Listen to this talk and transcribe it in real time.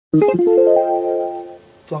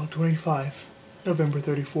Vlog 25, November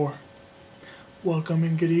 34. Welcome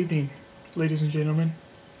and good evening, ladies and gentlemen.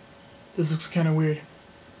 This looks kinda weird.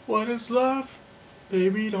 What is love?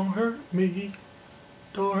 Baby, don't hurt me.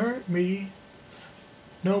 Don't hurt me.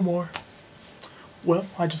 No more. Well,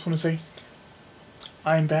 I just want to say,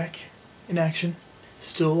 I'm back in action.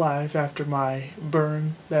 Still alive after my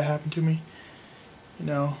burn that happened to me. You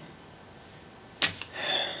know.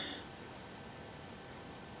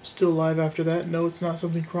 Still alive after that. No, it's not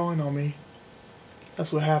something crawling on me.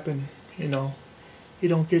 That's what happened, you know. You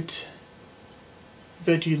don't get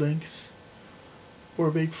veggie links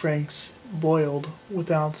or Big Franks boiled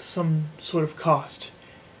without some sort of cost.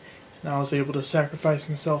 And I was able to sacrifice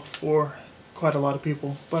myself for quite a lot of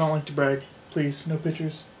people. But I don't like to brag. Please, no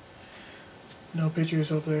pictures. No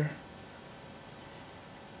pictures up there.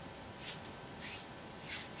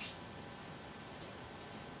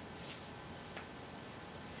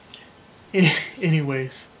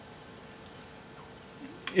 Anyways,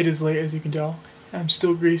 it is late, as you can tell. I'm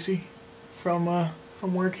still greasy from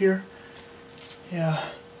work here. Yeah.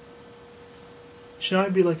 Should I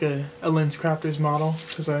be like a lens crafter's model?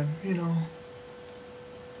 Because I'm, you know.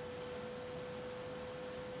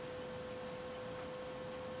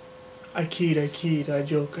 I keyed, I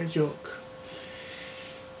joke.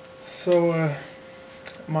 So,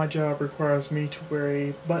 my job requires me to wear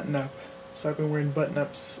a button-up. So I've been wearing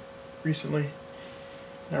button-ups recently.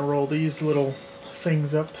 And I roll these little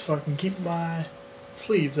things up so I can keep my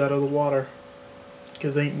sleeves out of the water.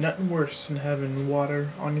 Because ain't nothing worse than having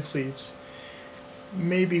water on your sleeves.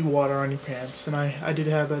 Maybe water on your pants. And I did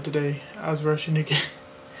have that today. I was rushing to get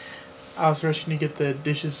the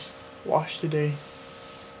dishes washed today.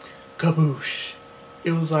 Kaboosh.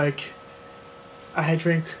 It was like I had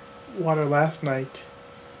drank water last night,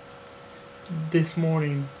 this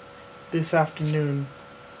morning, this afternoon,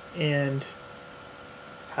 and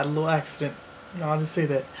had a little accident. No, I'll just say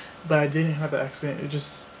that. But I didn't have the accident. It was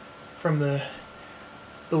just from the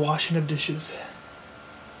washing of dishes.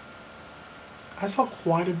 I saw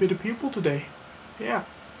quite a bit of people today. Yeah.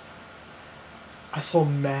 I saw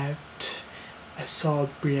Matt. I saw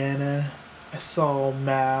Brianna. I saw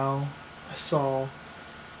Mal. I saw...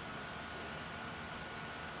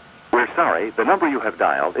 We're sorry, the number you have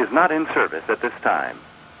dialed is not in service at this time.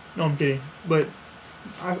 No, I'm kidding. But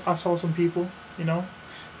I saw some people, you know.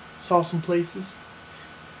 Saw some places.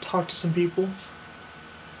 Talked to some people.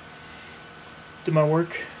 Did my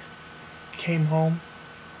work. Came home.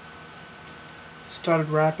 Started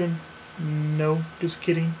rapping. No, just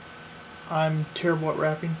kidding. I'm terrible at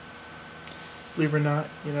rapping. Believe it or not,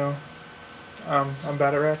 you know. I'm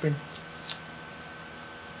bad at rapping.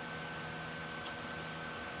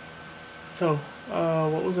 So,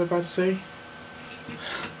 what was I about to say?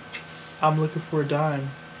 I'm looking for a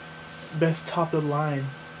dime. Best top of the line.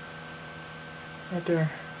 Right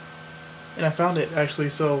there. And I found it, actually,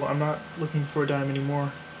 so I'm not looking for a dime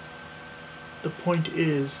anymore. The point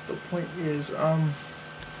is, I'm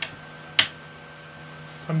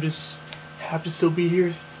just happy to still be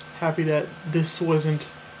here. Happy that this wasn't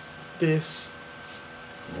this.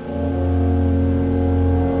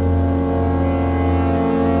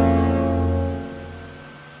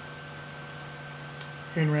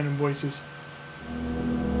 Hearing random voices.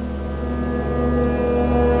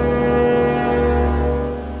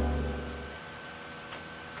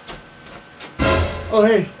 Oh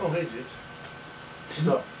hey. Oh hey, dude. What's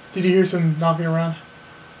up? Did you hear some knocking around?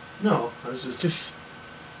 No, I was just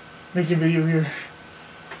making a video here.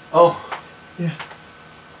 Oh. Yeah.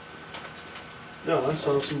 No, I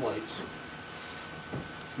saw some lights.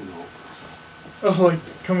 No. Oh, like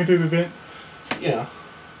coming through the vent? Yeah.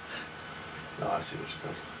 No, I see what you're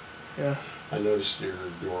doing. Yeah. I noticed your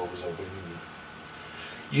door was open.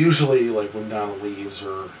 Usually, like when Donna leaves,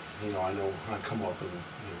 or I know I come up and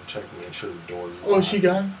check and make sure the door is locked. Oh, is she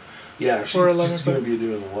gone? Yeah, she's going to be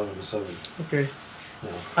doing 11 to 7. Okay.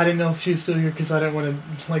 Yeah. I didn't know if she was still here because I didn't want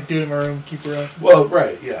to do it in my room, keep her up. Well,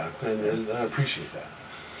 right, yeah, and I appreciate that.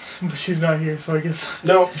 But she's not here, so I guess.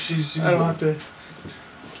 No, she's I don't have to.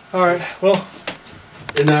 All right, well.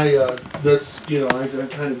 And that's I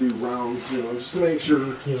kind of do rounds, just to make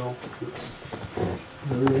sure it's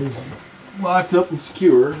everything's locked up and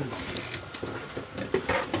secure.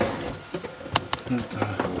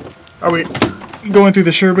 Are we going through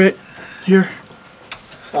the sherbet here?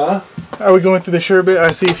 Huh? Are we going through the sherbet?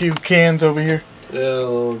 I see a few cans over here.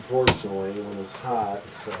 Well, unfortunately, when it's hot,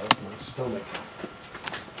 so my stomach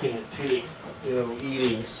can't take,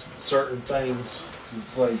 eating certain things, because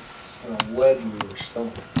it's like lead in your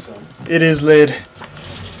stomach. So. It is lead.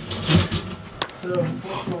 So,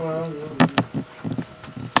 once in a while,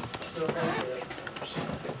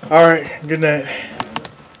 All right. Good night.